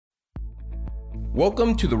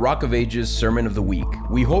Welcome to the Rock of Ages Sermon of the Week.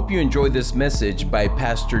 We hope you enjoy this message by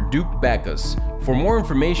Pastor Duke Backus. For more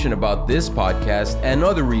information about this podcast and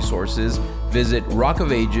other resources, visit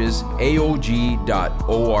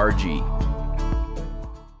rockofagesaog.org.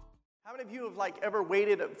 How many of you have ever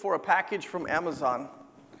waited for a package from Amazon?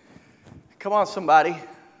 Come on, somebody.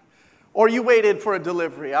 Or you waited for a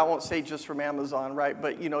delivery. I won't say just from Amazon, right?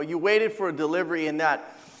 But you waited for a delivery, and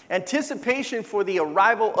that anticipation for the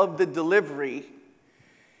arrival of the delivery,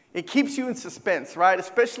 it keeps you in suspense, right?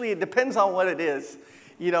 Especially, it depends on what it is.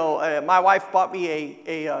 My wife bought me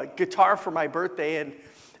a guitar for my birthday,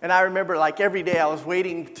 and I remember every day I was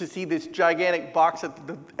waiting to see this gigantic box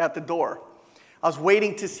at the door. I was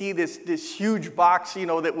waiting to see this huge box,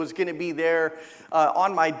 that was going to be there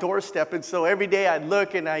on my doorstep. And so every day I'd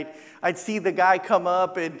look and I'd see the guy come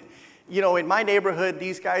up. And, in my neighborhood,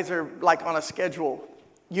 these guys are on a schedule.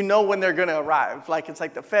 You know when they're going to arrive. It's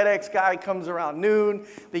like the FedEx guy comes around noon.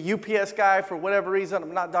 The UPS guy, for whatever reason,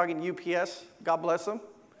 I'm not dogging UPS. God bless them.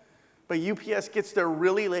 But UPS gets there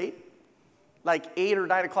really late, 8 or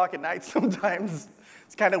 9 o'clock at night sometimes.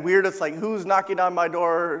 It's kind of weird. It's who's knocking on my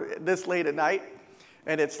door this late at night?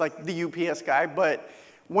 And it's the UPS guy. But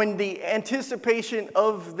when the anticipation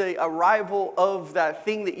of the arrival of that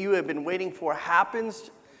thing that you have been waiting for happens,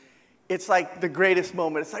 it's the greatest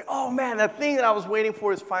moment. It's oh man, that thing that I was waiting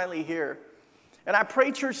for is finally here. And I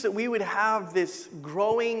pray, church, that we would have this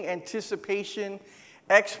growing anticipation,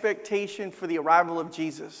 expectation for the arrival of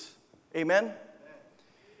Jesus. Amen?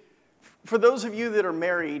 For those of you that are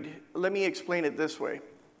married, let me explain it this way.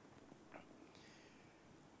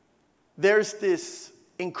 There's this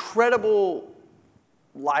incredible,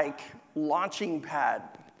 launching pad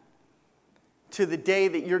to the day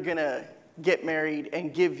that you're going to get married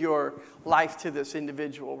and give your life to this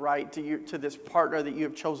individual, right? To this partner that you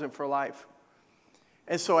have chosen for life.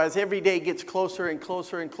 And so as every day gets closer and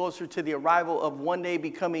closer and closer to the arrival of one day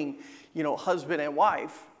becoming, husband and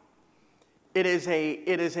wife, it is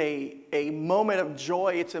a moment of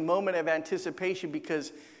joy. It's a moment of anticipation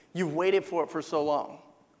because you've waited for it for so long.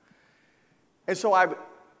 And so I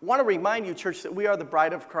want to remind you, church, that we are the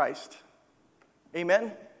bride of Christ.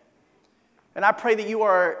 Amen? And I pray that you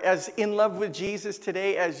are as in love with Jesus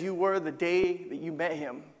today as you were the day that you met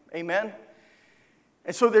him. Amen?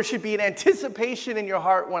 And so there should be an anticipation in your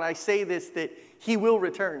heart when I say this, that he will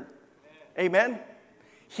return. Amen?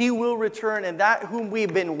 He will return, and that whom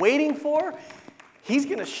we've been waiting for, he's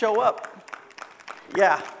going to show up.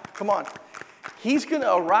 Yeah, come on. He's going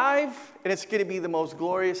to arrive, and it's going to be the most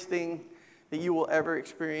glorious thing that you will ever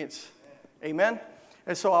experience. Amen?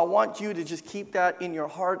 And so I want you to just keep that in your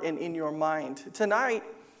heart and in your mind. Tonight,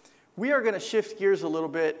 we are going to shift gears a little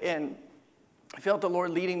bit, and I felt the Lord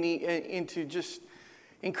leading me into just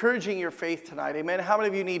encouraging your faith tonight. Amen? How many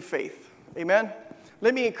of you need faith? Amen?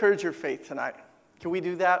 Let me encourage your faith tonight. Can we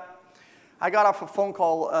do that? I got off a phone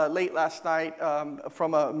call late last night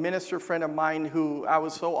from a minister friend of mine who I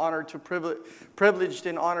was so privileged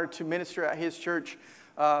and honored to minister at his church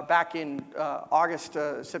back in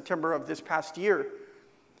September of this past year.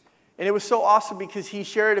 And it was so awesome because he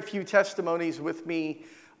shared a few testimonies with me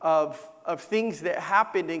of things that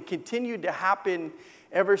happened and continued to happen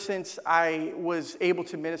ever since I was able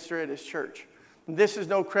to minister at his church. And this is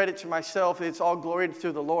no credit to myself. It's all glory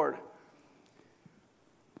to the Lord.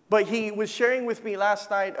 But he was sharing with me last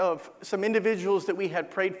night of some individuals that we had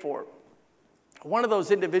prayed for. One of those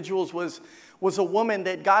individuals was a woman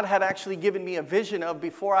that God had actually given me a vision of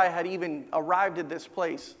before I had even arrived at this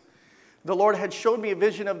place. The Lord had showed me a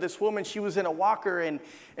vision of this woman. She was in a walker, and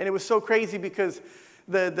it was so crazy because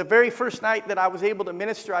the very first night that I was able to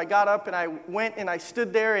minister, I got up and I went and I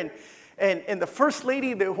stood there, and the first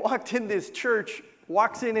lady that walked in this church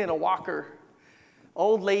walks in a walker,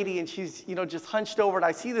 old lady, and she's just hunched over, and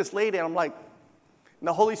I see this lady, and I'm and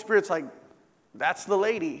the Holy Spirit's that's the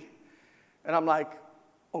lady, and I'm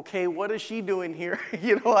okay, what is she doing here?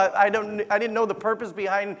 I didn't know the purpose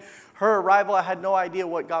behind her arrival. I had no idea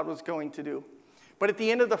what God was going to do. But at the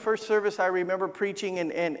end of the first service, I remember preaching,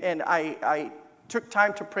 and I took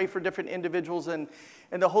time to pray for different individuals, and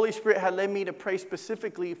the Holy Spirit had led me to pray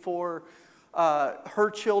specifically for her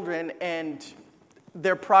children and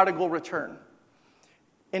their prodigal return.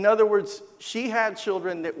 In other words, she had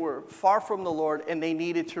children that were far from the Lord, and they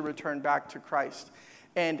needed to return back to Christ.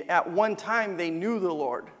 And at one time, they knew the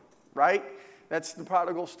Lord, right? That's the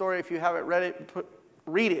prodigal story. If you haven't read it,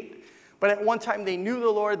 read it. But at one time, they knew the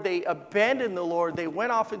Lord. They abandoned the Lord. They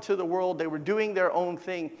went off into the world. They were doing their own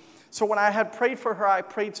thing. So when I had prayed for her, I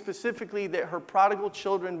prayed specifically that her prodigal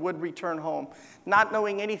children would return home, not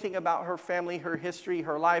knowing anything about her family, her history,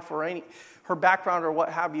 her life, or her background, or what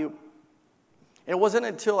have you. It wasn't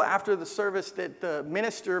until after the service that the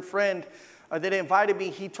minister friend that invited me,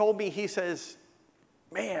 he told me, he says,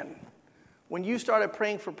 man, when you started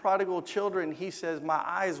praying for prodigal children, he says, my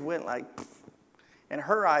eyes went like, pff, and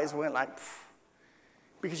her eyes went like, pff,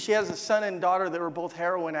 because she has a son and daughter that were both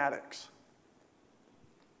heroin addicts.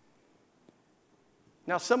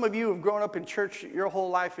 Now, some of you have grown up in church your whole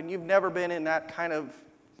life and you've never been in that kind of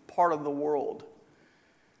part of the world.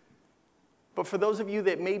 But for those of you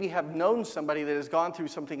that maybe have known somebody that has gone through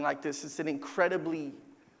something like this, it's an incredibly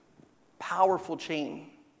powerful chain.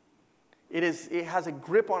 It has a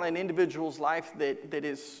grip on an individual's life that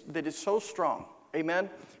is so strong. Amen?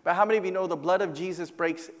 But how many of you know the blood of Jesus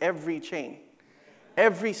breaks every chain?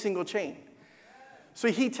 Every single chain. So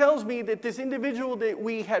he tells me that this individual that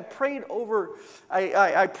we had prayed over,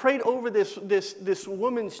 I prayed over this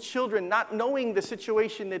woman's children, not knowing the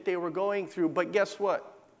situation that they were going through. But guess what?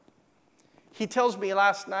 He tells me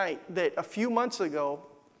last night that a few months ago,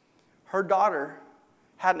 her daughter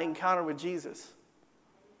had an encounter with Jesus.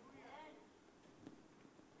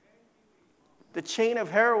 The chain of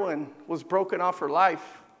heroin was broken off her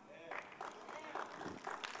life.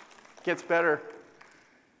 Gets better.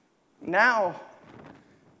 Now,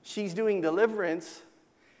 she's doing deliverance,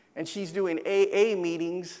 and she's doing AA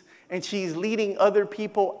meetings, and she's leading other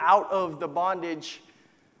people out of the bondage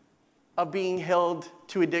of being held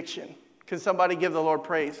to addiction. Can somebody give the Lord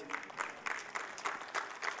praise?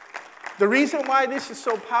 The reason why this is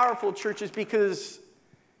so powerful, church, is because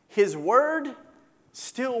His word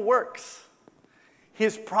still works.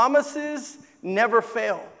 His promises never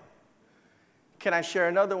fail. Can I share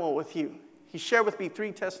another one with you? He shared with me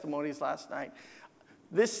 3 testimonies last night.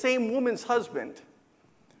 This same woman's husband,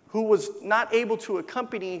 who was not able to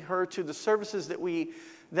accompany her to the services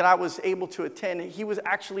that I was able to attend, he was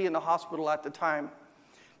actually in the hospital at the time.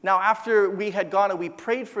 Now, after we had gone and we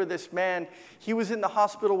prayed for this man, he was in the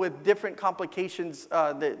hospital with different complications.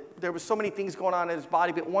 That there was so many things going on in his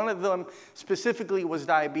body, but one of them specifically was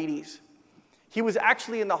diabetes. He was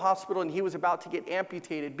actually in the hospital and he was about to get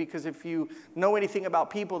amputated, because if you know anything about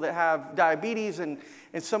people that have diabetes and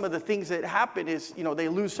some of the things that happen is, they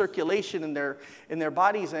lose circulation in their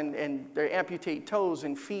bodies and they amputate toes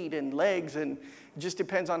and feet and legs, and it just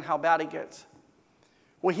depends on how bad it gets.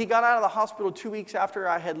 Well, he got out of the hospital 2 weeks after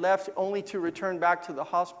I had left, only to return back to the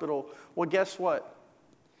hospital. Well, guess what?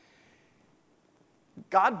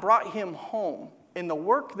 God brought him home, and the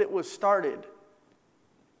work that was started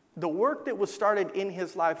in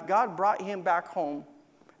his life, God brought him back home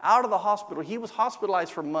out of the hospital. He was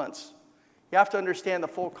hospitalized for months. You have to understand the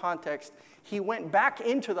full context. He went back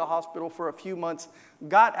into the hospital for a few months,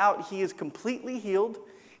 got out. He is completely healed.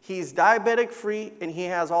 He's diabetic free, and he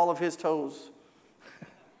has all of his toes.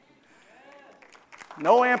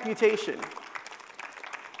 No amputation.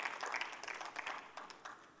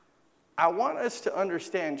 I want us to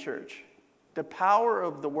understand, church, the power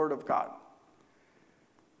of the Word of God.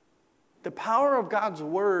 The power of God's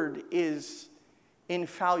Word is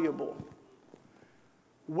infallible.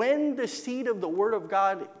 When the seed of the Word of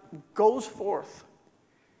God goes forth,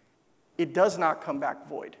 it does not come back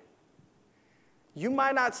void. You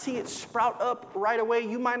might not see it sprout up right away.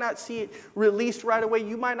 You might not see it released right away.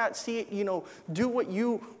 You might not see it, do what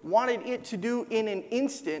you wanted it to do in an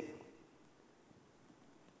instant.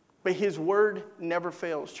 But His word never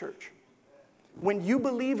fails, church. When you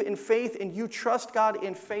believe in faith and you trust God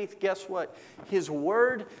in faith, guess what? His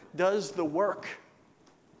word does the work.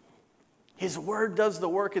 His word does the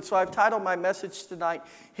work. And so I've titled my message tonight,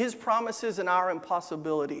 His Promises and Our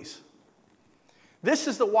Impossibilities. This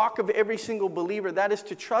is the walk of every single believer. That is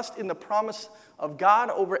to trust in the promise of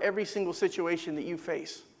God over every single situation that you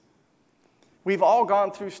face. We've all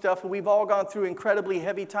gone through stuff, and we've all gone through incredibly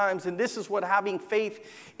heavy times, and this is what having faith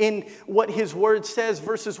in what His word says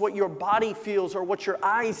versus what your body feels or what your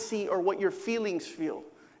eyes see or what your feelings feel.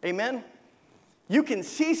 Amen? You can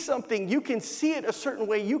see something, you can see it a certain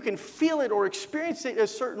way, you can feel it or experience it a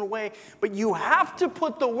certain way, but you have to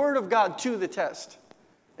put the word of God to the test.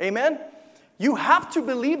 Amen? You have to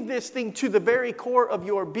believe this thing to the very core of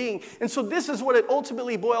your being. And so this is what it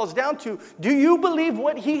ultimately boils down to. Do you believe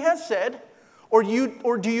what He has said, or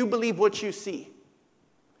do you believe what you see?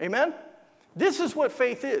 Amen? This is what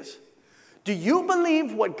faith is. Do you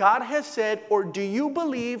believe what God has said, or do you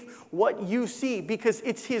believe what you see? Because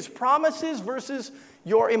it's His promises versus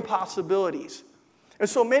your impossibilities. And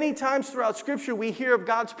so many times throughout Scripture, we hear of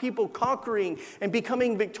God's people conquering and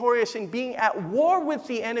becoming victorious and being at war with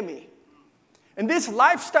the enemy. And this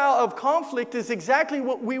lifestyle of conflict is exactly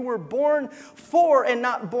what we were born for and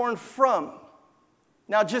not born from.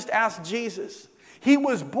 Now just ask Jesus. He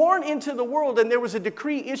was born into the world, and there was a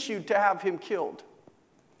decree issued to have him killed.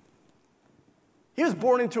 He was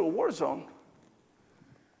born into a war zone.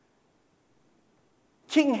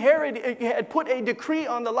 King Herod had put a decree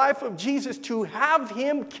on the life of Jesus to have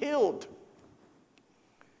him killed.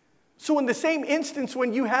 So in the same instance,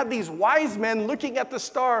 when you had these wise men looking at the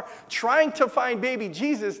star, trying to find baby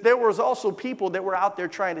Jesus, there was also people that were out there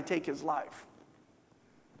trying to take his life.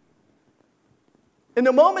 In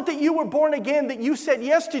the moment that you were born again, that you said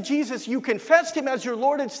yes to Jesus, you confessed him as your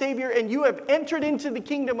Lord and Savior, and you have entered into the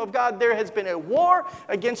kingdom of God, there has been a war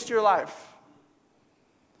against your life.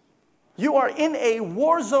 You are in a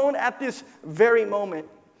war zone at this very moment.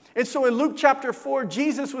 And so in Luke chapter 4,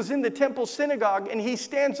 Jesus was in the temple synagogue, and he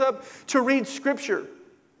stands up to read scripture.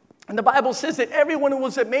 And the Bible says that everyone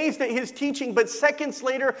was amazed at his teaching, but seconds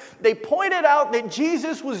later, they pointed out that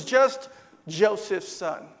Jesus was just Joseph's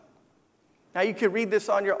son. Now, you can read this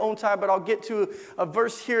on your own time, but I'll get to a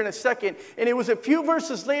verse here in a second. And it was a few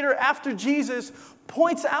verses later, after Jesus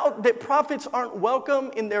points out that prophets aren't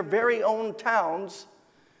welcome in their very own towns,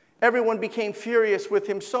 everyone became furious with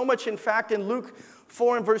him. So much, in fact, in Luke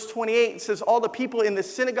 4 and verse 28, it says, all the people in the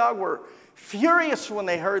synagogue were furious when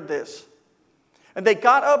they heard this. And they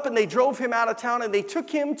got up and they drove him out of town, and they took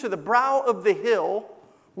him to the brow of the hill,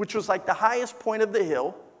 which was like the highest point of the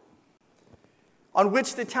hill, on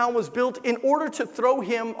which the town was built, in order to throw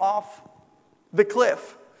him off the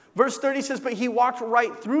cliff. Verse 30 says, but he walked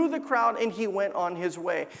right through the crowd and he went on his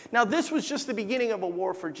way. Now, this was just the beginning of a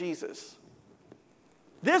war for Jesus.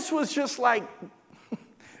 This was just like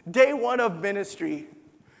day one of ministry.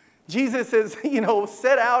 Jesus is,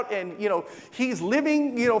 set out, and, he's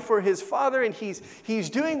living, for his Father, and he's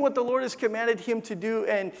doing what the Lord has commanded him to do,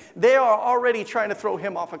 and they are already trying to throw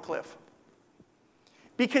him off a cliff.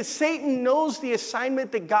 Because Satan knows the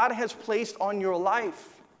assignment that God has placed on your life.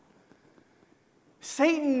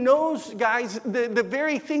 Satan knows, guys, the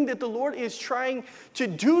very thing that the Lord is trying to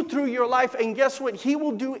do through your life. And guess what? He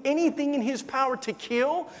will do anything in his power to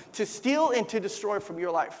kill, to steal, and to destroy from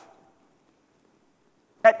your life.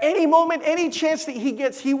 At any moment, any chance that he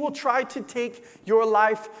gets, he will try to take your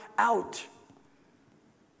life out.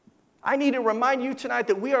 I need to remind you tonight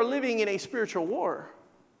that we are living in a spiritual war.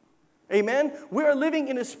 Amen? We are living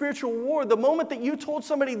in a spiritual war. The moment that you told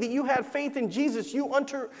somebody that you had faith in Jesus, you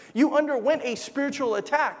underwent a spiritual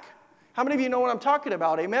attack. How many of you know what I'm talking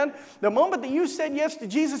about? Amen? The moment that you said yes to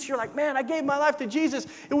Jesus, you're like, man, I gave my life to Jesus.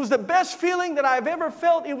 It was the best feeling that I've ever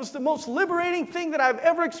felt. It was the most liberating thing that I've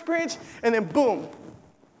ever experienced. And then boom.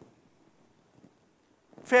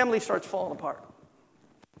 Family starts falling apart.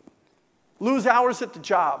 Lose hours at the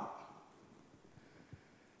job.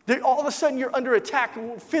 All of a sudden, you're under attack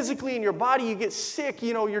physically in your body. You get sick.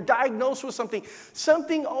 You're diagnosed with something.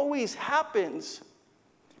 Something always happens.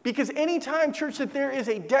 Because anytime, church, that there is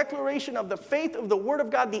a declaration of the faith of the Word of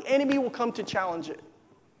God, the enemy will come to challenge it.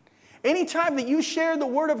 Anytime that you share the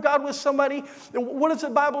Word of God with somebody, what does the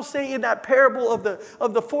Bible say in that parable of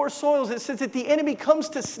the 4 soils? It says that the enemy comes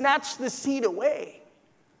to snatch the seed away.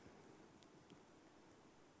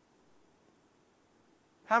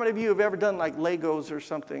 How many of you have ever done like Legos or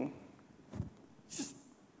something? Just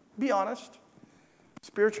be honest.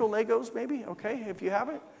 Spiritual Legos, maybe? Okay, if you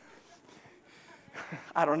haven't.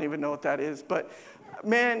 I don't even know what that is. But,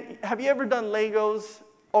 man, have you ever done Legos?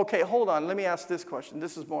 Okay, hold on. Let me ask this question.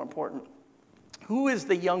 This is more important. Who is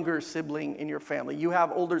the younger sibling in your family? You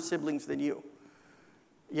have older siblings than you.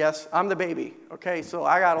 Yes, I'm the baby. Okay, so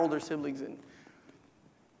I got older siblings, and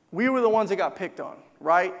we were the ones that got picked on.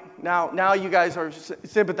 Right? Now you guys are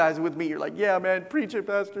sympathizing with me. You're like, yeah, man, preach it,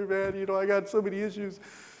 Pastor, man. I got so many issues.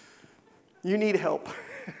 You need help.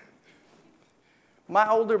 My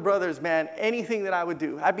older brothers, man, anything that I would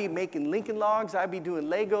do, I'd be making Lincoln Logs, I'd be doing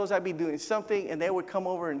Legos, I'd be doing something, and they would come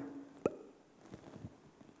over and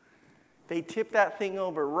they tipped that thing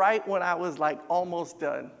over right when I was like almost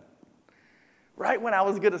done. Right when I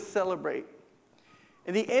was going to celebrate.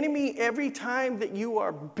 And the enemy, every time that you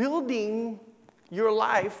are building your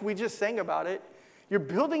life, we just sang about it. You're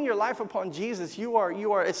building your life upon Jesus. You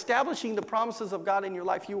are establishing the promises of God in your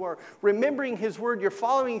life. You are remembering His word. You're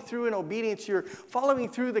following through in obedience. You're following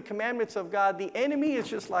through the commandments of God. The enemy is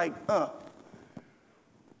just like,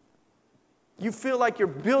 You feel like you're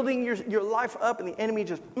building your life up, and the enemy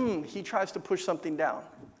just, he tries to push something down.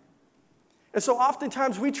 And so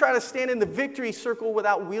oftentimes we try to stand in the victory circle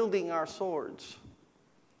without wielding our swords.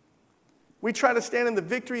 We try to stand in the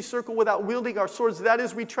victory circle without wielding our swords. That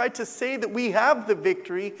is, we try to say that we have the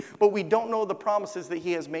victory, but we don't know the promises that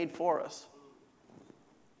He has made for us.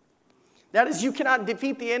 That is, you cannot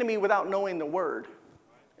defeat the enemy without knowing the word.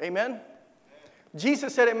 Amen?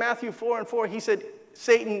 Jesus said in Matthew 4:4, he said,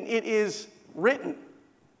 Satan, it is written.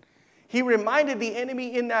 He reminded the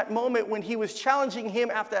enemy in that moment when he was challenging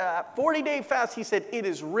him after a 40-day fast, he said, it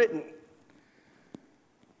is written.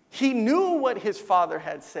 He knew what his Father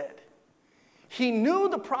had said. He knew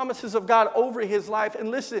the promises of God over his life.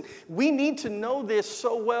 And listen, we need to know this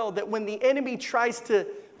so well that when the enemy tries to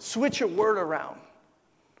switch a word around,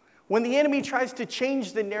 when the enemy tries to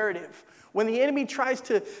change the narrative, when the enemy tries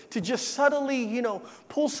to just subtly,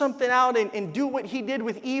 pull something out and do what he did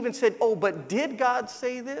with Eve and said, oh, but did God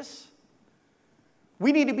say this?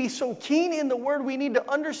 We need to be so keen in the word. We need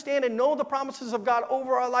to understand and know the promises of God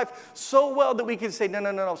over our life so well that we can say,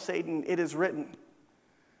 no, Satan, it is written.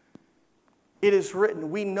 It is written.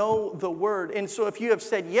 We know the word. And so if you have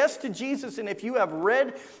said yes to Jesus and if you have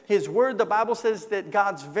read his word, the Bible says that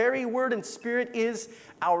God's very word and spirit is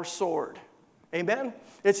our sword. Amen?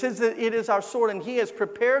 It says that it is our sword, and he has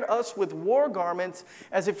prepared us with war garments,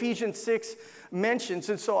 as Ephesians 6 mentions.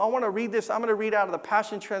 And so I want to read this. I'm going to read out of the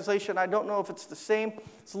Passion Translation. I don't know if it's the same.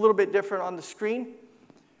 It's a little bit different on the screen.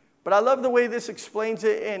 But I love the way this explains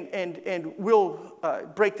it, and we'll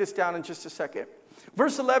break this down in just a second.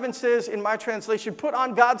 Verse 11 says, in my translation, put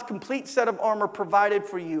on God's complete set of armor provided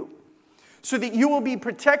for you, so that you will be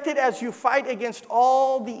protected as you fight against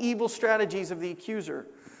all the evil strategies of the accuser.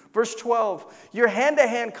 Verse 12, your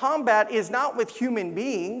hand-to-hand combat is not with human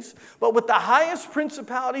beings, but with the highest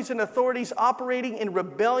principalities and authorities operating in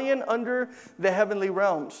rebellion under the heavenly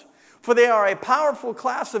realms. For they are a powerful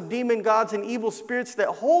class of demon gods and evil spirits that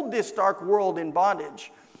hold this dark world in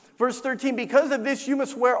bondage. Verse 13, because of this, you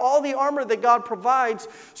must wear all the armor that God provides,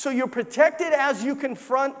 so you're protected as you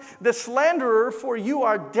confront the slanderer, for you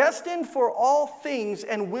are destined for all things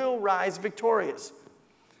and will rise victorious.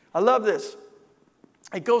 I love this.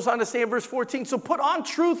 It goes on to say in verse 14, so put on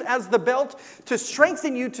truth as the belt to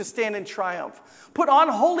strengthen you to stand in triumph. Put on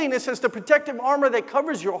holiness as the protective armor that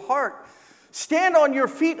covers your heart. Stand on your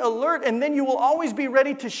feet alert, and then you will always be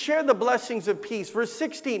ready to share the blessings of peace. Verse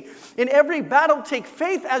 16, in every battle take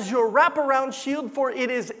faith as your wraparound shield, for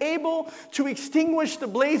it is able to extinguish the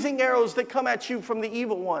blazing arrows that come at you from the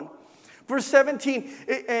evil one. Verse 17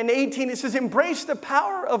 and 18, it says, embrace the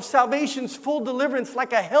power of salvation's full deliverance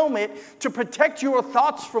like a helmet to protect your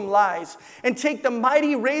thoughts from lies. And take the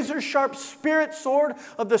mighty razor-sharp spirit sword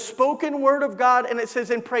of the spoken word of God. And it says,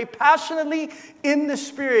 and pray passionately in the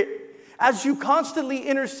Spirit as you constantly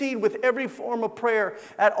intercede with every form of prayer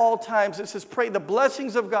at all times. It says, pray the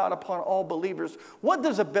blessings of God upon all believers. What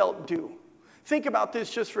does a belt do? Think about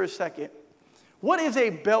this just for a second. What is a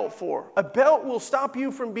belt for? A belt will stop you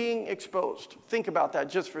from being exposed. Think about that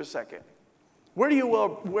just for a second. Where do you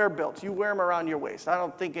wear belts? You wear them around your waist. I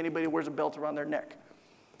don't think anybody wears a belt around their neck.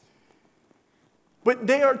 But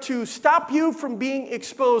they are to stop you from being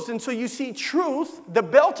exposed. And so you see, truth, the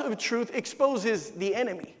belt of truth, exposes the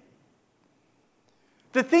enemy.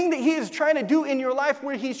 The thing that he is trying to do in your life,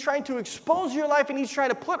 where he's trying to expose your life and he's trying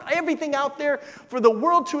to put everything out there for the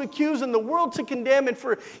world to accuse and the world to condemn and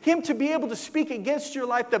for him to be able to speak against your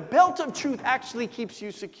life, the belt of truth actually keeps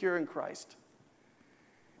you secure in Christ.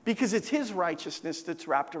 Because it's his righteousness that's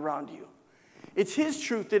wrapped around you. It's his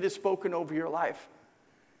truth that is spoken over your life.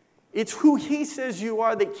 It's who he says you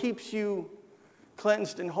are that keeps you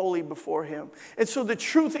cleansed and holy before him. And so the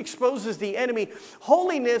truth exposes the enemy.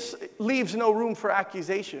 Holiness leaves no room for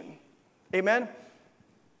accusation. Amen?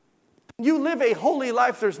 You live a holy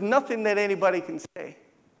life, there's nothing that anybody can say.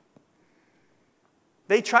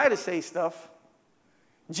 They try to say stuff.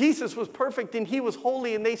 Jesus was perfect and he was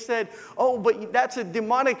holy, and they said, oh, but that's a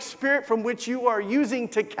demonic spirit from which you are using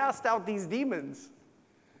to cast out these demons.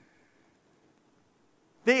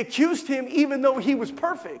 They accused him even though he was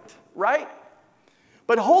perfect, right?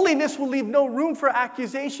 But holiness will leave no room for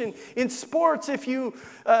accusation. In sports, if you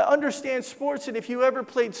understand sports, and if you ever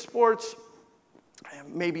played sports,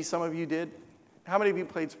 maybe some of you did. How many of you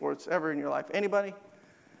played sports ever in your life? Anybody?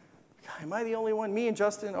 God, am I the only one? Me and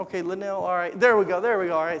Justin? Okay, Linnell, all right. There we go.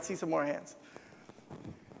 All right, see some more hands.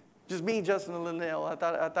 Just me, Justin, and Linnell. I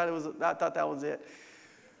thought that was it.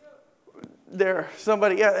 There,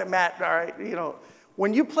 somebody, yeah, Matt, all right,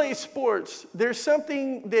 When you play sports, there's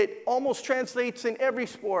something that almost translates in every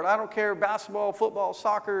sport. I don't care, basketball, football,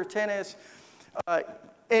 soccer, tennis. And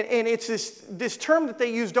it's this term that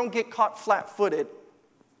they use, don't get caught flat-footed.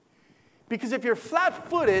 Because if you're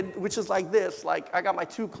flat-footed, which is like this, like I got my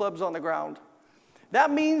two clubs on the ground, that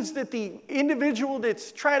means that the individual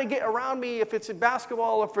that's trying to get around me, if it's in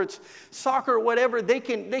basketball, if it's soccer or whatever, they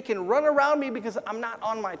can run around me because I'm not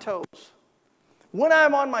on my toes. When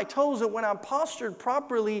I'm on my toes and when I'm postured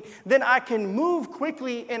properly, then I can move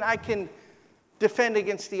quickly and I can defend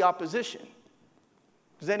against the opposition.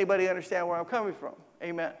 Does anybody understand where I'm coming from?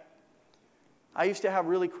 Amen. I used to have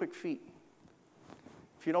really quick feet.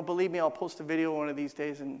 If you don't believe me, I'll post a video one of these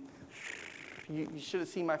days, and you should have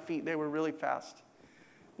seen my feet. They were really fast.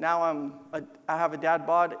 Now I have a dad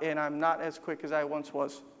bod, and I'm not as quick as I once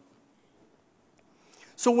was.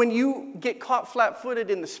 So when you get caught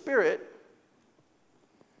flat-footed in the Spirit,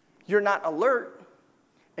 you're not alert,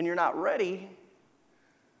 and you're not ready,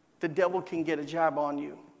 the devil can get a jab on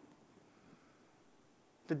you.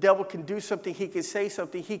 The devil can do something, he can say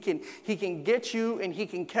something, he can get you and he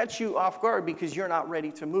can catch you off guard because you're not ready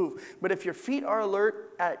to move. But if your feet are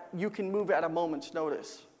alert, you can move at a moment's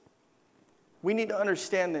notice. We need to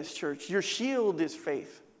understand this, church. Your shield is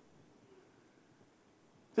faith.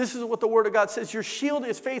 This is what the Word of God says. Your shield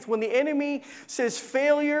is faith. When the enemy says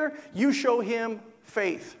failure, you show him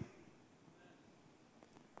faith.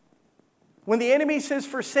 When the enemy says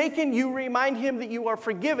forsaken, you remind him that you are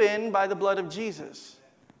forgiven by the blood of Jesus.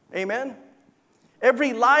 Amen?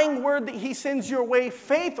 Every lying word that he sends your way,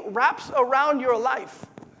 faith wraps around your life.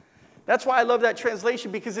 That's why I love that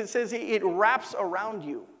translation, because it says it wraps around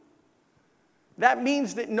you. That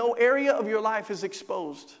means that no area of your life is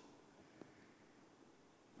exposed.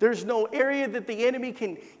 There's no area that the enemy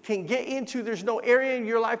can get into. There's no area in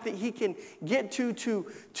your life that he can get to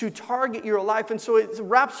target your life. And so it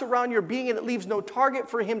wraps around your being and it leaves no target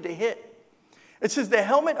for him to hit. It says the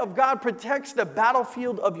helmet of God protects the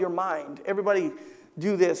battlefield of your mind. Everybody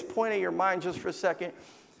do this. Point at your mind just for a second.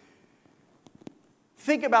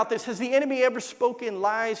 Think about this. Has the enemy ever spoken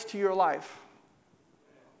lies to your life?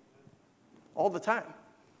 All the time.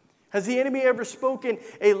 Has the enemy ever spoken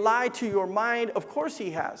a lie to your mind? Of course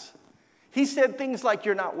he has. He said things like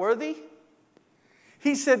you're not worthy.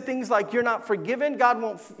 He said things like you're not forgiven. God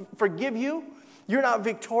won't forgive you. You're not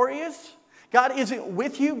victorious. God isn't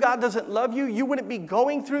with you. God doesn't love you. You wouldn't be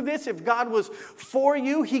going through this if God was for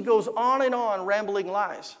you. He goes on and on, rambling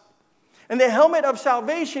lies. And the helmet of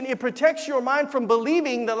salvation, it protects your mind from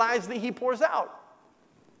believing the lies that he pours out.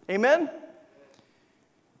 Amen?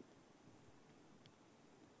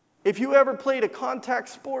 If you ever played a contact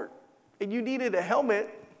sport and you needed a helmet,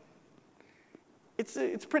 it's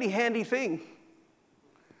a pretty handy thing.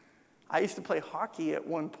 I used to play hockey at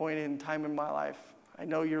one point in time in my life. I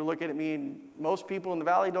know you're looking at me, and most people in the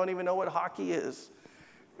valley don't even know what hockey is.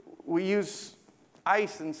 We use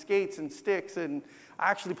ice and skates and sticks, and I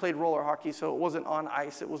actually played roller hockey, so it wasn't on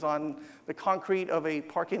ice. It was on the concrete of a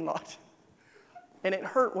parking lot. And it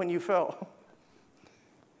hurt when you fell.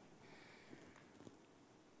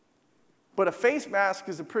 But a face mask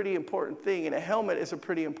is a pretty important thing, and a helmet is a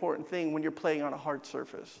pretty important thing when you're playing on a hard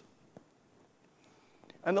surface.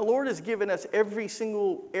 And the Lord has given us every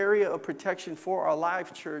single area of protection for our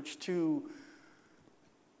life, church, to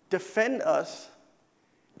defend us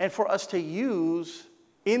and for us to use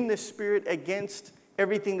in the Spirit against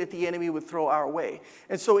everything that the enemy would throw our way.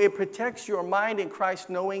 And so it protects your mind in Christ,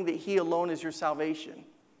 knowing that he alone is your salvation.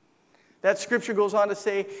 That scripture goes on to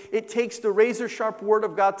say, it takes the razor-sharp word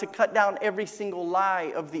of God to cut down every single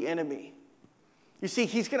lie of the enemy. You see,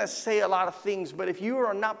 he's going to say a lot of things, but if you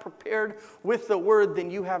are not prepared with the word,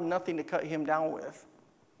 then you have nothing to cut him down with.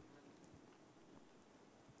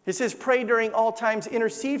 It says, pray during all times,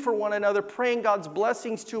 intercede for one another, praying God's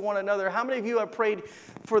blessings to one another. How many of you have prayed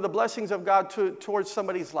for the blessings of God towards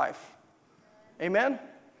somebody's life? Amen?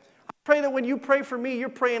 I pray that when you pray for me, you're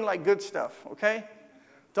praying like good stuff, okay?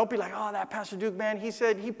 Don't be like, oh, that Pastor Duke, man, he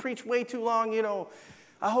said he preached way too long,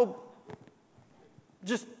 I hope,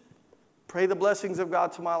 just pray the blessings of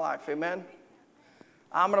God to my life, amen?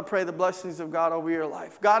 I'm going to pray the blessings of God over your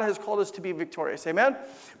life. God has called us to be victorious, amen?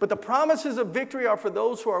 But the promises of victory are for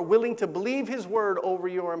those who are willing to believe his word over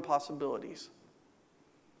your impossibilities.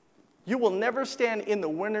 You will never stand in the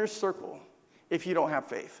winner's circle if you don't have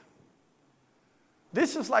faith.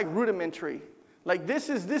 This is like rudimentary. Like this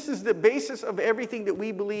is the basis of everything that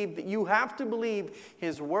we believe, that you have to believe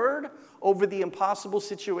his word over the impossible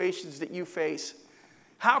situations that you face.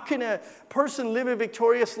 How can a person live a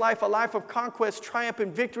victorious life, a life of conquest, triumph,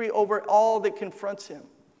 and victory over all that confronts him?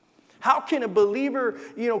 How can a believer,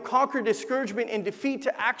 conquer discouragement and defeat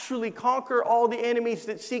to actually conquer all the enemies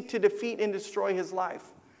that seek to defeat and destroy his life?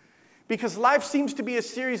 Because life seems to be a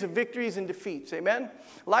series of victories and defeats, amen?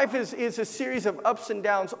 Life is a series of ups and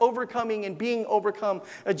downs, overcoming and being overcome,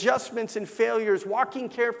 adjustments and failures, walking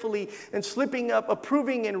carefully and slipping up,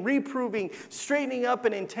 approving and reproving, straightening up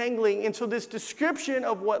and entangling. And so this description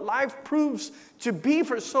of what life proves to be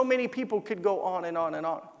for so many people could go on and on and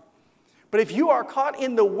on. But if you are caught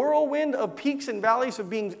in the whirlwind of peaks and valleys of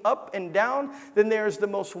being up and down, then there's the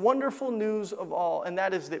most wonderful news of all, and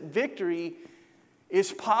that is that victory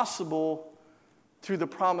is possible through the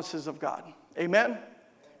promises of God. Amen?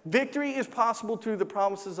 Victory is possible through the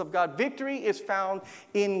promises of God. Victory is found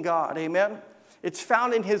in God. Amen? It's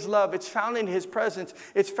found in His love. It's found in His presence.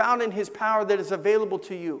 It's found in His power that is available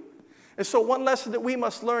to you. And so one lesson that we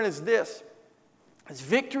must learn is this. Is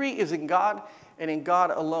victory is in God and in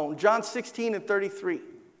God alone. John 16:33.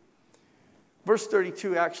 Verse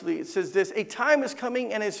 32 actually, it says this. A time is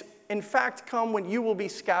coming and is in fact come when you will be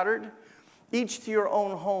scattered, each to your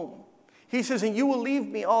own home. He says, and you will leave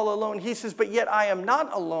me all alone. He says, but yet I am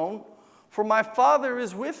not alone, for my Father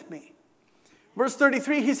is with me. Verse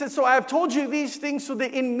 33, he says, so I have told you these things so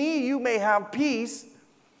that in me you may have peace.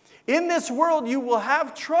 In this world you will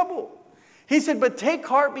have trouble. He said, but take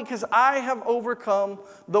heart because I have overcome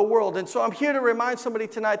the world. And so I'm here to remind somebody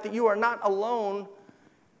tonight that you are not alone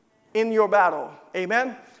in your battle.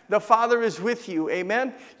 Amen? The Father is with you.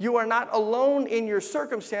 Amen? You are not alone in your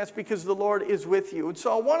circumstance because the Lord is with you. And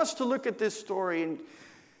so I want us to look at this story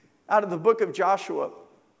out of the book of Joshua.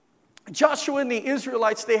 Joshua and the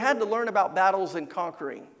Israelites, they had to learn about battles and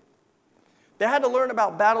conquering. They had to learn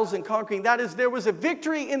about battles and conquering. That is, there was a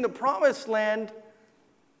victory in the promised land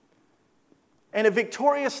and a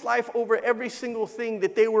victorious life over every single thing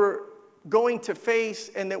that they were going to face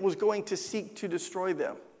and that was going to seek to destroy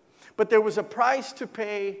them. But there was a price to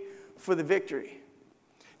pay for the victory.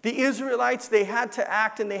 The Israelites, they had to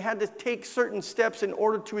act and they had to take certain steps in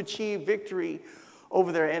order to achieve victory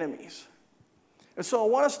over their enemies. And so I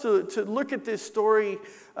want us to look at this story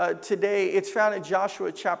today. It's found in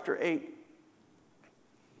Joshua chapter 8.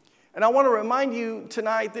 And I want to remind you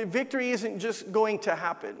tonight that victory isn't just going to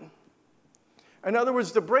happen. In other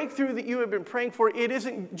words, the breakthrough that you have been praying for, it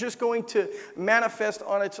isn't just going to manifest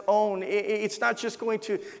on its own. It's not just going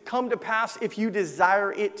to come to pass if you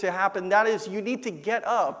desire it to happen. That is, you need to get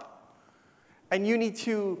up and you need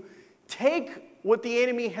to take what the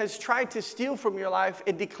enemy has tried to steal from your life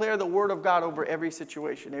and declare the word of God over every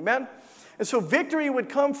situation. Amen? And so victory would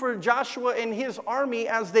come for Joshua and his army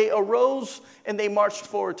as they arose and they marched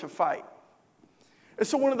forward to fight. And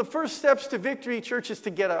so one of the first steps to victory, church, is to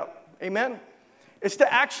get up. Amen? It's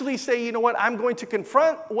to actually say, you know what, I'm going to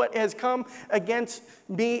confront what has come against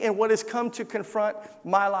me and what has come to confront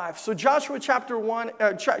my life. So Joshua chapter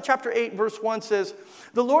 8, verse 1 says,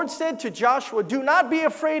 the Lord said to Joshua, do not be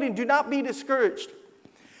afraid and do not be discouraged.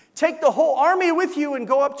 Take the whole army with you and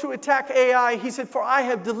go up to attack Ai. He said, for I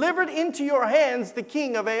have delivered into your hands the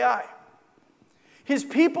king of Ai, his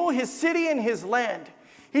people, his city, and his land.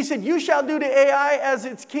 He said, you shall do to Ai as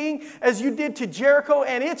its king, as you did to Jericho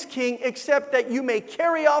and its king, except that you may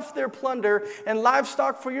carry off their plunder and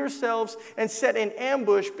livestock for yourselves and set an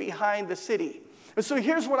ambush behind the city. And so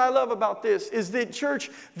here's what I love about this, is that, church,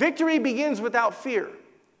 victory begins without fear.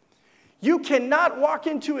 You cannot walk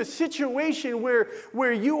into a situation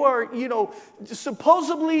where you are,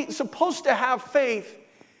 supposedly supposed to have faith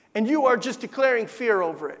and you are just declaring fear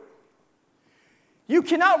over it. You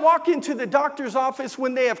cannot walk into the doctor's office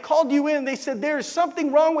when they have called you in and they said, there is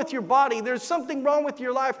something wrong with your body, there's something wrong with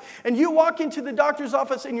your life, and you walk into the doctor's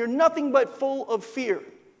office and you're nothing but full of fear.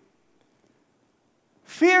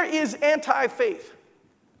 Fear is anti-faith.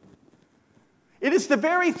 It is the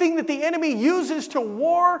very thing that the enemy uses to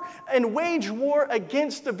war and wage war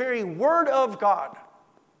against the very word of God.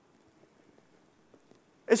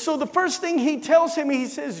 And so the first thing he tells him, he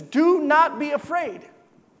says, do not be afraid.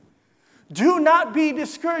 Do not be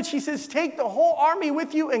discouraged. He says, take the whole army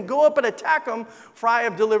with you and go up and attack them, for I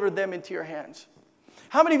have delivered them into your hands.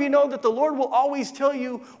 How many of you know that the Lord will always tell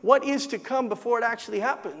you what is to come before it actually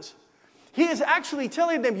happens? He is actually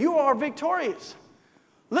telling them, you are victorious.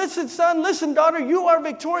 Listen, son, listen, daughter, you are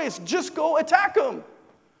victorious. Just go attack them.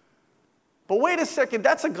 But wait a second,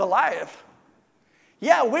 that's a Goliath.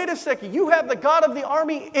 Yeah, wait a second. You have the God of the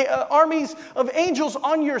armies of angels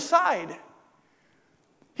on your side.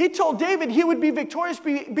 He told David he would be victorious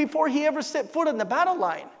before he ever set foot on the battle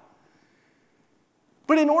line.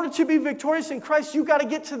 But in order to be victorious in Christ, you got to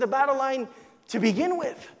get to the battle line to begin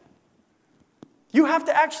with. You have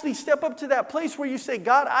to actually step up to that place where you say,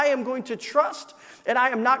 God, I am going to trust and I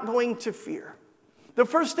am not going to fear. The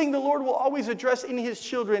first thing the Lord will always address in his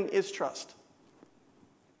children is trust.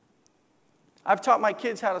 I've taught my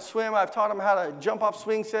kids how to swim. I've taught them how to jump off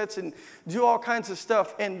swing sets and do all kinds of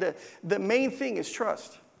stuff. And the main thing is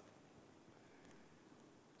trust.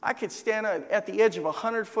 I could stand at the edge of a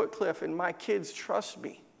 100-foot cliff and my kids trust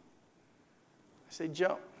me. I say,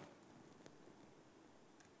 jump.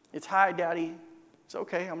 It's high, Daddy. It's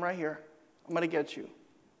okay, I'm right here. I'm going to get you.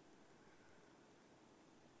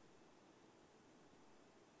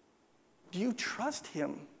 Do you trust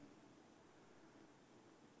him?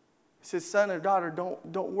 He says, son or daughter,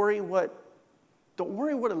 don't worry what Don't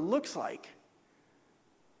worry what it looks like.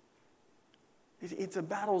 It's a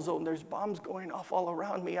battle zone. There's bombs going off all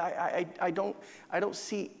around me. I don't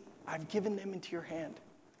see. I've given them into your hand.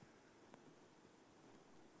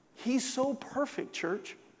 He's so perfect,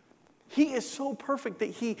 church. He is so perfect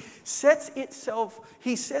that he sets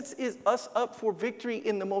us up for victory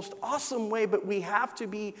in the most awesome way, but we have to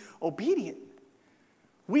be obedient.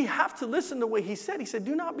 We have to listen to what he said. He said,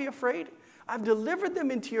 do not be afraid. I've delivered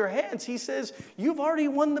them into your hands. He says, you've already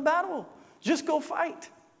won the battle. Just go fight.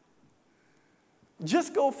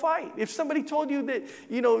 Just go fight. If somebody told you that,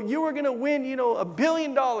 you were going to win, $1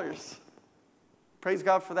 billion, praise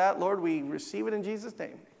God for that. Lord, we receive it in Jesus'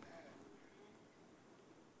 name.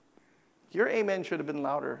 Your amen should have been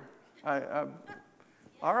louder.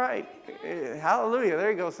 All right. Hallelujah.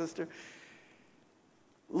 There you go, sister.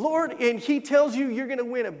 Lord, and he tells you you're going to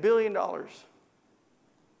win $1 billion.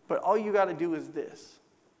 But all you got to do is this.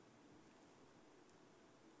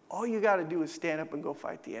 All you got to do is stand up and go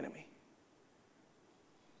fight the enemy.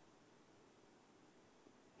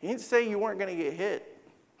 He didn't say you weren't going to get hit.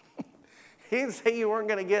 He didn't say you weren't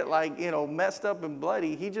going to get messed up and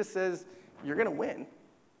bloody. He just says you're going to win.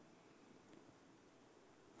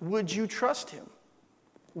 Would you trust him?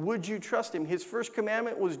 Would you trust him? His first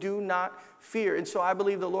commandment was do not fear. And so I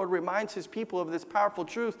believe the Lord reminds his people of this powerful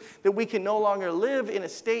truth that we can no longer live in a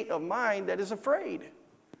state of mind that is afraid.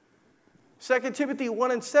 2 Timothy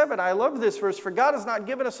 1:7, I love this verse. For God has not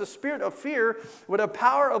given us a spirit of fear, but a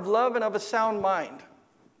power of love and of a sound mind.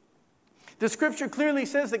 The scripture clearly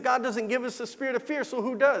says that God doesn't give us a spirit of fear, so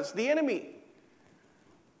who does? The enemy.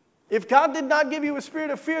 If God did not give you a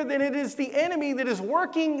spirit of fear, then it is the enemy that is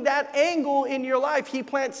working that angle in your life. He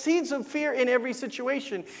plants seeds of fear in every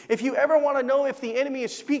situation. If you ever want to know if the enemy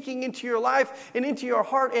is speaking into your life and into your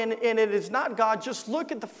heart and it is not God, just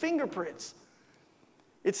look at the fingerprints.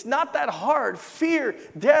 It's not that hard. Fear,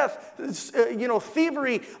 death,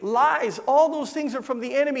 thievery, lies, all those things are from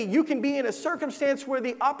the enemy. You can be in a circumstance where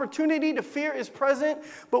the opportunity to fear is present,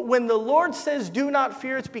 but when the Lord says do not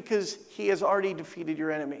fear, it's because he has already defeated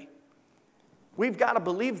your enemy. We've got to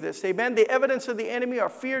believe this, amen? The evidence of the enemy are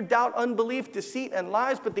fear, doubt, unbelief, deceit, and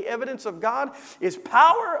lies, but the evidence of God is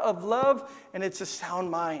power of love, and it's a sound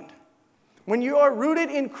mind. When you are rooted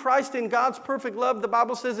in Christ, in God's perfect love, the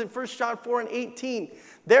Bible says in 1 John 4:18,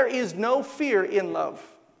 there is no fear in love.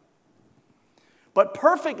 But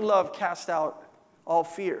perfect love casts out all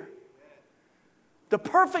fear. The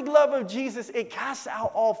perfect love of Jesus, it casts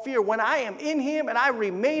out all fear. When I am in him and I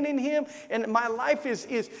remain in him and my life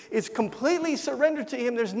is completely surrendered to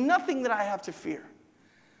him, there's nothing that I have to fear.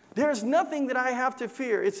 There's nothing that I have to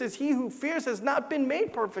fear. It says he who fears has not been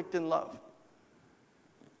made perfect in love.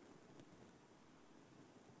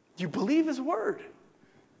 Do you believe his word?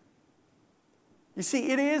 You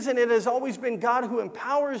see, it is and it has always been God who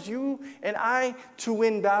empowers you and I to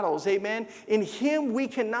win battles. Amen. In him we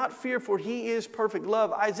cannot fear, for he is perfect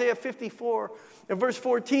love. Isaiah 54 and verse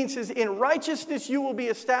 14 says, in righteousness you will be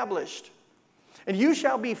established, and you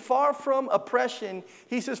shall be far from oppression.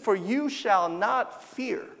 He says, for you shall not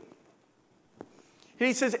fear. And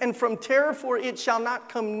he says, and from terror, for it shall not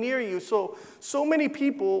come near you. So many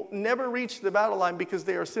people never reach the battle line because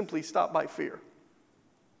they are simply stopped by fear.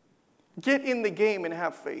 Get in the game and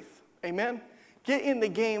have faith. Amen? Get in the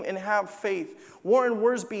game and have faith. Warren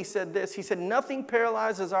Wiersbe said this. He said, nothing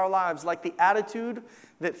paralyzes our lives like the attitude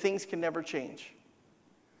that things can never change.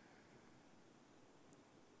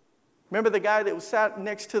 Remember the guy that was sat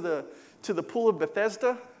next to the pool of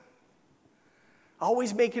Bethesda?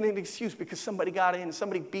 Always making an excuse because somebody got in,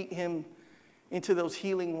 somebody beat him into those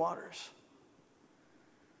healing waters.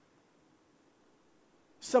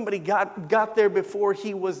 Somebody got there before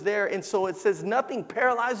he was there. And so it says nothing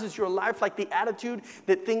paralyzes your life like the attitude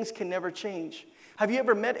that things can never change. Have you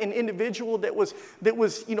ever met an individual that was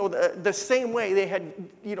the same way? They had,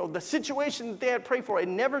 the situation that they had prayed for, it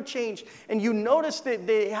never changed. And you notice that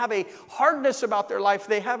they have a hardness about their life.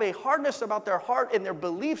 They have a hardness about their heart and their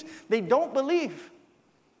beliefs. They don't believe.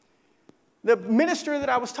 The minister that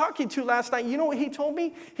I was talking to last night, you know what he told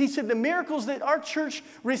me? He said the miracles that our church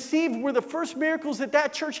received were the first miracles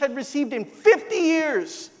that church had received in 50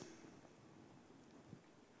 years.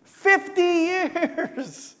 50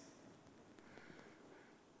 years.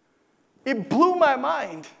 It blew my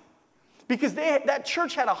mind because that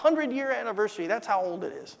church had a 100-year anniversary. That's how old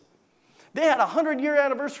it is. They had a 100-year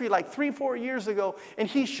anniversary like 3-4 years ago, and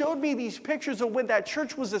he showed me these pictures of when that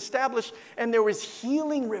church was established, and there was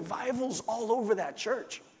healing revivals all over that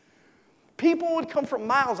church. People would come from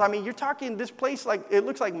miles. I mean, you're talking this place like it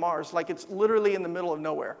looks like Mars, like it's literally in the middle of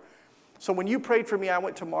nowhere. So when you prayed for me, I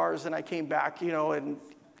went to Mars and I came back, and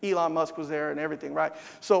Elon Musk was there and everything, right?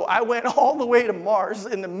 So I went all the way to Mars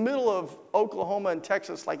in the middle of Oklahoma and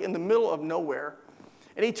Texas, like in the middle of nowhere.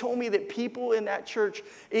 And he told me that people in that church,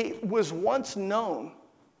 it was once known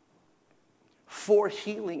for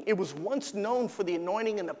healing. It was once known for the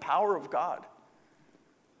anointing and the power of God.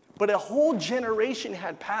 But a whole generation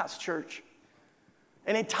had passed, church.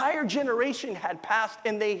 An entire generation had passed,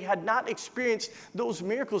 and they had not experienced those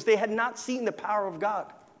miracles. They had not seen the power of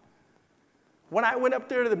God. When I went up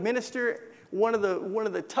there to the minister, one of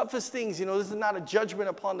the toughest things, this is not a judgment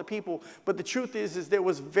upon the people, but the truth is there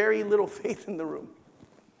was very little faith in the room.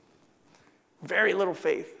 Very little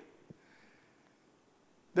faith.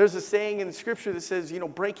 There's a saying in the scripture that says,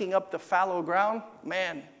 breaking up the fallow ground.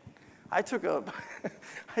 Man, I took a,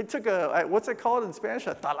 what's it called in Spanish?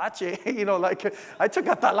 A talache. I took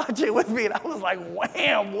a talache with me, and I was like,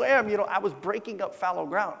 wham, wham. I was breaking up fallow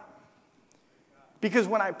ground. Because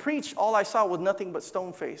when I preached, all I saw was nothing but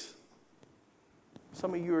stone face.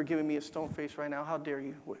 Some of you are giving me a stone face right now. How dare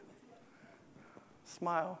you?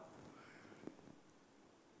 Smile.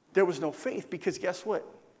 There was no faith because guess what?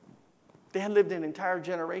 They had lived an entire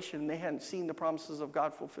generation and they hadn't seen the promises of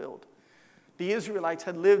God fulfilled. The Israelites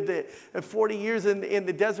had lived 40 years in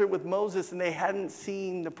the desert with Moses and they hadn't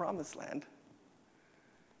seen the promised land.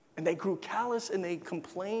 And they grew callous and they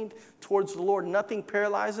complained towards the Lord. Nothing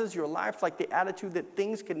paralyzes your life like the attitude that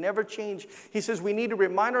things can never change. He says we need to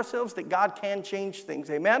remind ourselves that God can change things.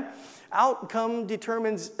 Amen? Outlook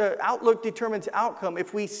determines outcome.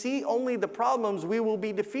 If we see only the problems, we will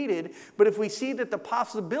be defeated. But if we see that the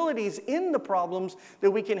possibilities in the problems,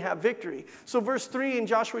 that we can have victory. So verse 3 in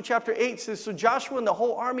Joshua chapter 8 says, so Joshua and the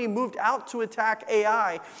whole army moved out to attack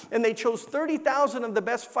Ai. And they chose 30,000 of the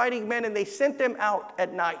best fighting men and they sent them out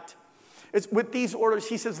at night. It's with these orders,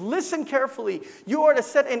 he says, listen carefully. You are to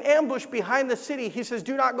set an ambush behind the city. He says,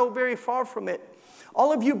 do not go very far from it.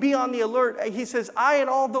 All of you be on the alert. He says, I and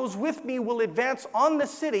all those with me will advance on the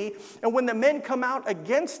city. And when the men come out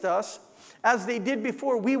against us, as they did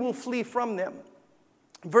before, we will flee from them.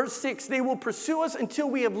 Verse 6, they will pursue us until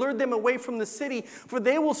we have lured them away from the city. For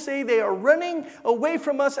they will say they are running away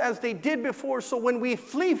from us as they did before. So when we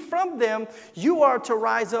flee from them, you are to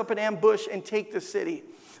rise up and ambush and take the city.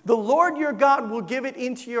 The Lord your God will give it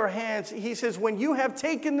into your hands. He says, when you have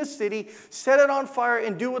taken the city, set it on fire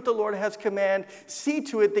and do what the Lord has commanded. See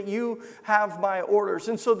to it that you have my orders.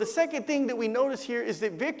 And so the second thing that we notice here is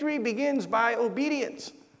that victory begins by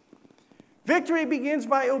obedience. Victory begins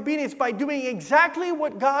by obedience, by doing exactly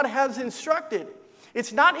what God has instructed.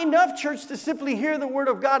 It's not enough, church, to simply hear the word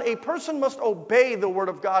of God. A person must obey the word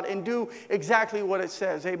of God and do exactly what it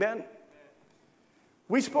says. Amen?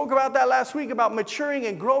 We spoke about that last week, about maturing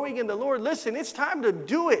and growing in the Lord. Listen, it's time to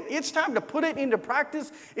do it. It's time to put it into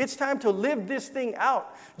practice. It's time to live this thing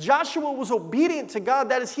out. Joshua was obedient to God.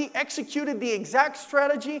 That is, he executed the exact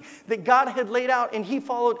strategy that God had laid out, and he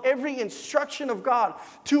followed every instruction of God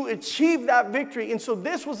to achieve that victory. And so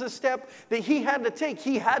this was a step that he had to take.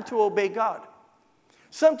 He had to obey God.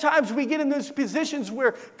 Sometimes we get in those positions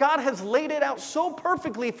where God has laid it out so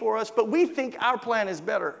perfectly for us, but we think our plan is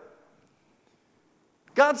better.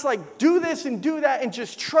 God's like, do this and do that and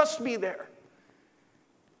just trust me there.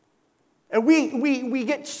 And we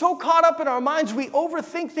get so caught up in our minds, we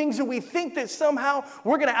overthink things and we think that somehow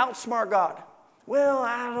we're going to outsmart God. Well,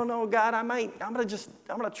 I don't know, God, I'm going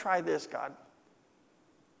to try this, God.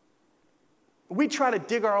 We try to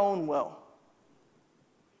dig our own well.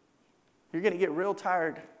 You're going to get real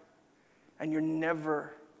tired and you're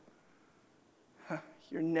never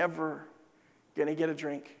going to get a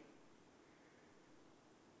drink.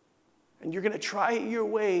 And you're going to try it your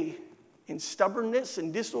way in stubbornness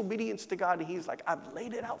and disobedience to God. And he's like, I've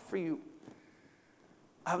laid it out for you.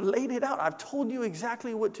 I've laid it out. I've told you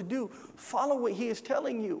exactly what to do. Follow what he is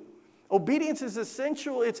telling you. Obedience is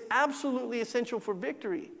essential. It's absolutely essential for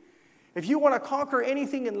victory. If you want to conquer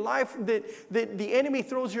anything in life that the enemy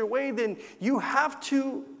throws your way, then you have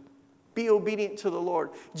to be obedient to the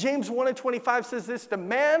Lord. James 1:25 says this, the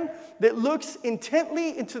man that looks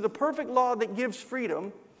intently into the perfect law that gives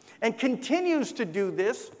freedom and continues to do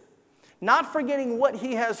this, not forgetting what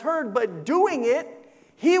he has heard, but doing it,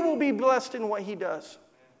 he will be blessed in what he does.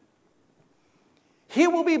 He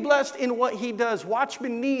will be blessed in what he does.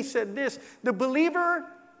 Watchman Nee said this, the believer,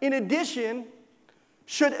 in addition,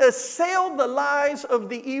 should assail the lies of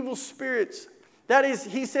the evil spirits. That is,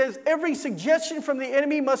 he says, every suggestion from the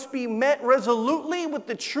enemy must be met resolutely with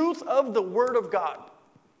the truth of the word of God.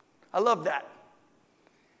 I love that.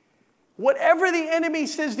 Whatever the enemy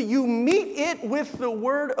says, that you meet it with the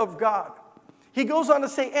word of God. He goes on to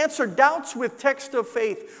say, answer doubts with text of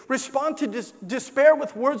faith. Respond to despair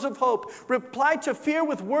with words of hope. Reply to fear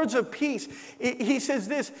with words of peace. He says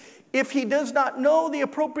this, if he does not know the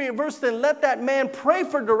appropriate verse, then let that man pray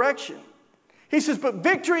for direction. He says, but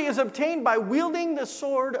victory is obtained by wielding the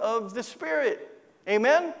sword of the Spirit.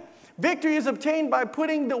 Amen? Victory is obtained by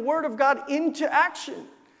putting the Word of God into action.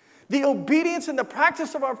 The obedience and the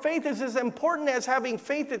practice of our faith is as important as having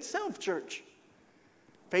faith itself, church.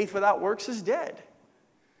 Faith without works is dead.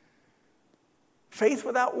 Faith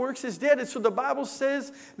without works is dead. And so the Bible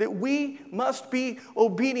says that we must be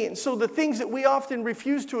obedient. So the things that we often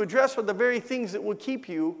refuse to address are the very things that will keep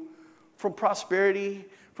you from prosperity,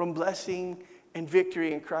 from blessing, and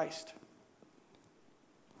victory in Christ.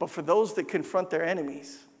 But for those that confront their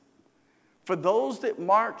enemies, for those that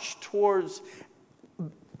march towards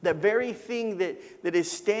the very thing that is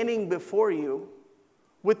standing before you,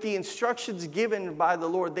 with the instructions given by the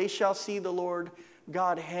Lord, they shall see the Lord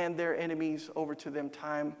God hand their enemies over to them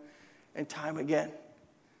time and time again.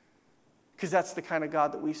 Because that's the kind of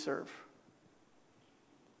God that we serve.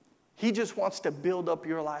 He just wants to build up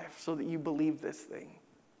your life so that you believe this thing.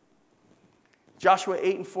 Joshua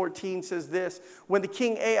 8:14 says this, when the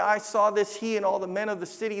king Ai saw this, he and all the men of the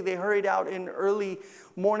city, they hurried out in early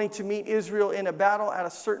morning to meet Israel in a battle at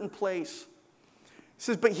a certain place. It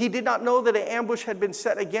says, but he did not know that an ambush had been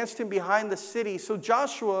set against him behind the city. So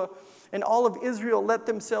Joshua and all of Israel let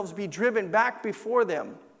themselves be driven back before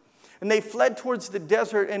them. And they fled towards the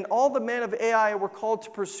desert, and all the men of Ai were called to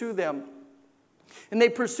pursue them. And they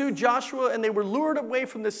pursued Joshua, and they were lured away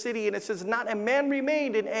from the city. And it says, not a man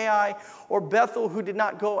remained in Ai or Bethel who did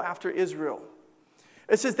not go after Israel.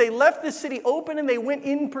 It says, they left the city open, and they went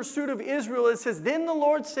in pursuit of Israel. It says, then the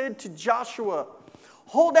Lord said to Joshua,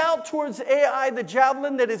 hold out towards Ai the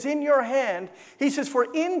javelin that is in your hand. He says,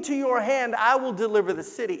 for into your hand I will deliver the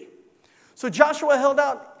city. So Joshua held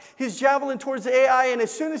out his javelin towards Ai, and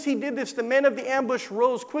as soon as he did this, the men of the ambush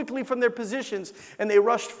rose quickly from their positions, and they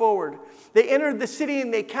rushed forward. They entered the city,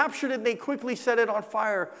 and they captured it, and they quickly set it on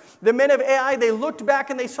fire. The men of Ai, they looked back,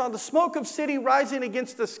 and they saw the smoke of city rising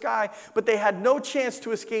against the sky, but they had no chance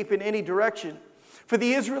to escape in any direction. For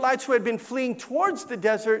the Israelites who had been fleeing towards the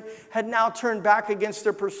desert had now turned back against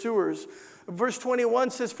their pursuers. Verse 21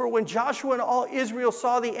 says, for when Joshua and all Israel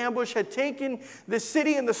saw the ambush had taken the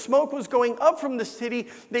city and the smoke was going up from the city,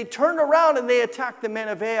 they turned around and they attacked the men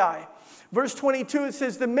of Ai. Verse 22, it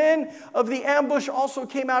says, the men of the ambush also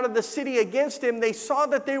came out of the city against him. They saw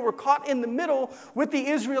that they were caught in the middle with the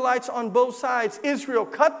Israelites on both sides. Israel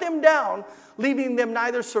cut them down, leaving them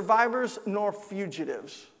neither survivors nor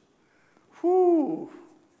fugitives. Whoo.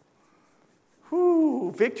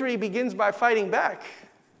 Whoo. Victory begins by fighting back.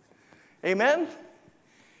 Amen?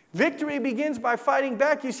 Victory begins by fighting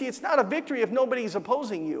back. You see, it's not a victory if nobody's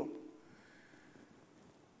opposing you.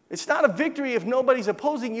 It's not a victory if nobody's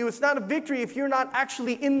opposing you. It's not a victory if you're not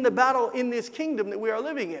actually in the battle in this kingdom that we are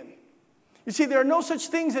living in. You see, there are no such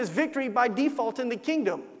things as victory by default in the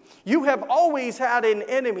kingdom. You have always had an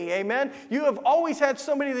enemy, amen? You have always had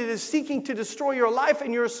somebody that is seeking to destroy your life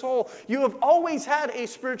and your soul. You have always had a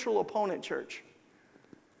spiritual opponent, church.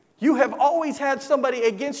 You have always had somebody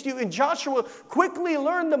against you. And Joshua quickly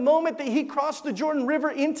learned the moment that he crossed the Jordan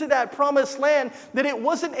River into that promised land that it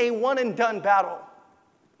wasn't a one-and-done battle.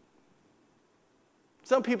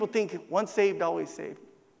 Some people think once saved, always saved.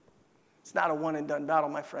 It's not a one-and-done battle,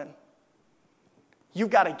 my friend.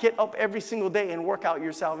 You've got to get up every single day and work out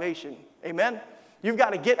your salvation. Amen? You've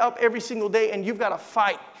got to get up every single day and you've got to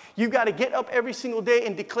fight. You've got to get up every single day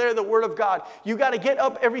and declare the word of God. You've got to get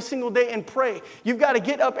up every single day and pray. You've got to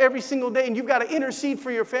get up every single day and you've got to intercede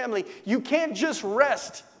for your family. You can't just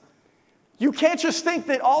rest. You can't just think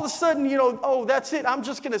that all of a sudden, oh, that's it. I'm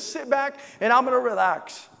just going to sit back and I'm going to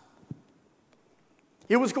relax.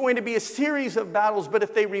 It was going to be a series of battles, but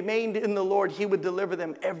if they remained in the Lord, he would deliver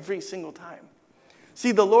them every single time.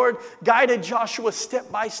 See, the Lord guided Joshua step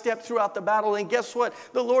by step throughout the battle. And guess what?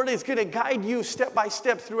 The Lord is going to guide you step by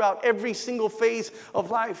step throughout every single phase of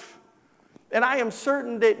life. And I am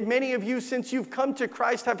certain that many of you, since you've come to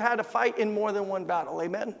Christ, have had to fight in more than one battle.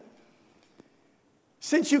 Amen?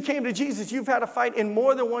 Since you came to Jesus, you've had to fight in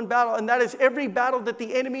more than one battle. And that is every battle that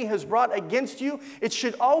the enemy has brought against you. It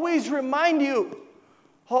should always remind you,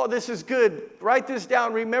 oh, this is good. Write this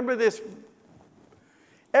down. Remember this.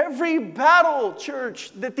 Every battle,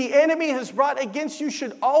 church, that the enemy has brought against you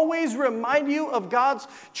should always remind you of God's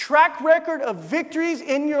track record of victories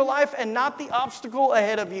in your life and not the obstacle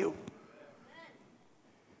ahead of you.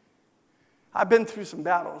 I've been through some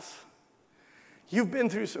battles. You've been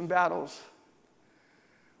through some battles.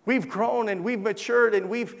 We've grown and we've matured and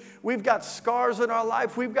we've got scars in our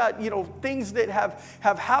life. We've got, things that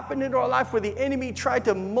have happened in our life where the enemy tried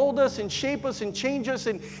to mold us and shape us and change us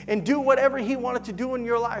and do whatever he wanted to do in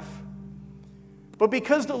your life. But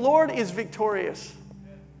because the Lord is victorious,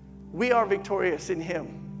 we are victorious in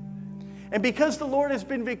him. And because the Lord has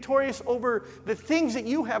been victorious over the things that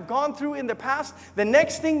you have gone through in the past, the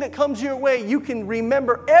next thing that comes your way, you can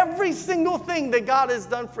remember every single thing that God has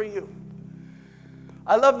done for you.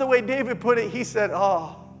 I love the way David put it. He said,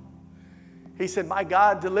 my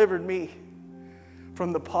God delivered me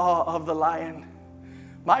from the paw of the lion.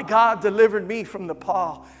 My God delivered me from the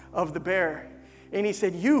paw of the bear. And he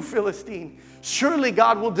said, you Philistine, surely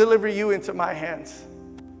God will deliver you into my hands.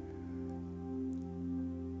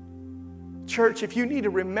 Church, if you need to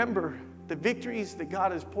remember the victories that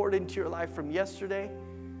God has poured into your life from yesterday,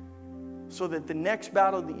 so that the next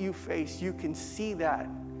battle that you face, you can see that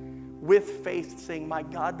with faith, saying, my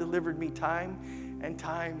God delivered me time and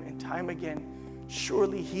time and time again.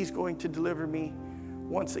 Surely he's going to deliver me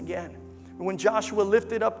once again. And when Joshua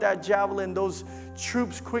lifted up that javelin, those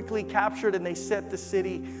troops quickly captured and they set the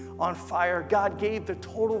city on fire. God gave the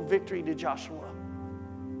total victory to Joshua.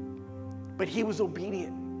 But he was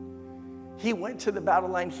obedient. He went to the battle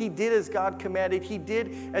line. He did as God commanded. He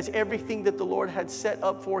did as everything that the Lord had set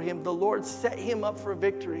up for him. The Lord set him up for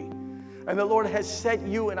victory. And the Lord has set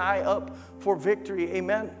you and I up for victory.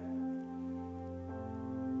 Amen.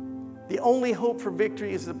 The only hope for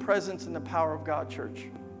victory is the presence and the power of God, church.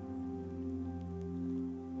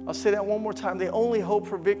 I'll say that one more time. The only hope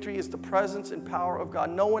for victory is the presence and power of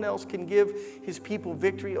God. No one else can give his people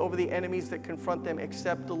victory over the enemies that confront them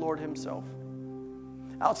except the Lord himself.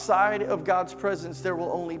 Outside of God's presence, there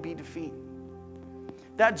will only be defeat.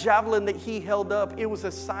 That javelin that he held up, it was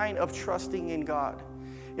a sign of trusting in God.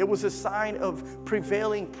 It was a sign of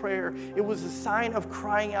prevailing prayer. It was a sign of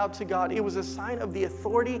crying out to God. It was a sign of the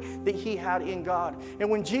authority that he had in God. And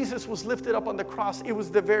when Jesus was lifted up on the cross, it was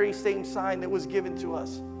the very same sign that was given to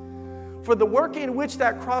us. For the work in which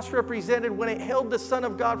that cross represented, when it held the Son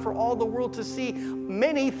of God for all the world to see,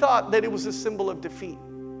 many thought that it was a symbol of defeat.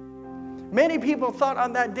 Many people thought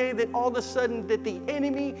on that day that all of a sudden that the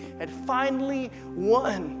enemy had finally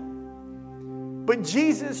won. But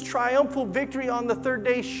Jesus' triumphal victory on the third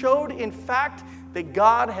day showed, in fact, that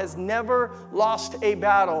God has never lost a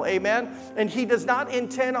battle. Amen? And he does not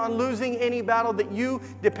intend on losing any battle that you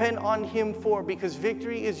depend on him for, because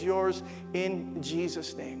victory is yours in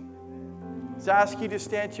Jesus' name. So I ask you to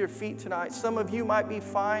stand to your feet tonight. Some of you might be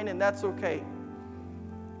fine, and that's okay.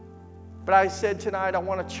 But I said tonight, I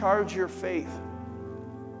want to charge your faith.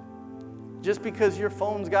 Just because your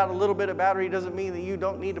phone's got a little bit of battery doesn't mean that you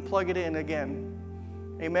don't need to plug it in again.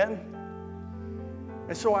 Amen?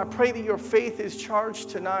 And so I pray that your faith is charged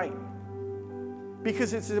tonight,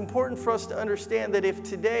 because it's important for us to understand that if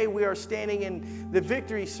today we are standing in the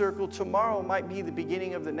victory circle, tomorrow might be the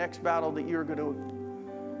beginning of the next battle that you're going to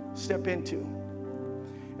step into.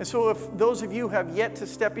 And so if those of you have yet to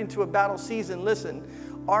step into a battle season, listen,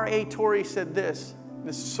 R.A. Torrey said this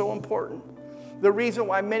is so important. The reason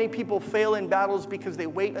why many people fail in battles is because they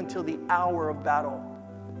wait until the hour of battle.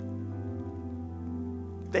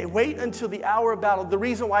 They wait until the hour of battle. The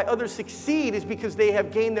reason why others succeed is because they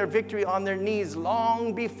have gained their victory on their knees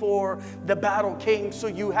long before the battle came. So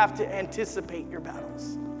you have to anticipate your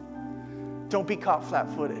battles. Don't be caught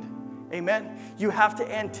flat-footed. Amen? You have to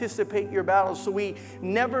anticipate your battles. So we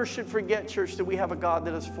never should forget, church, that we have a God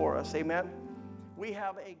that is for us. Amen? We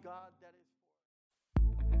have a God that is for us.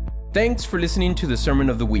 Thanks for listening to the Sermon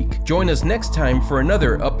of the Week. Join us next time for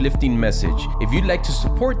another uplifting message. If you'd like to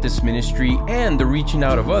support this ministry and the reaching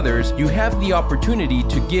out of others, you have the opportunity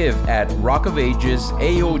to give at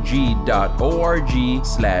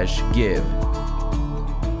rockofagesaog.org/give.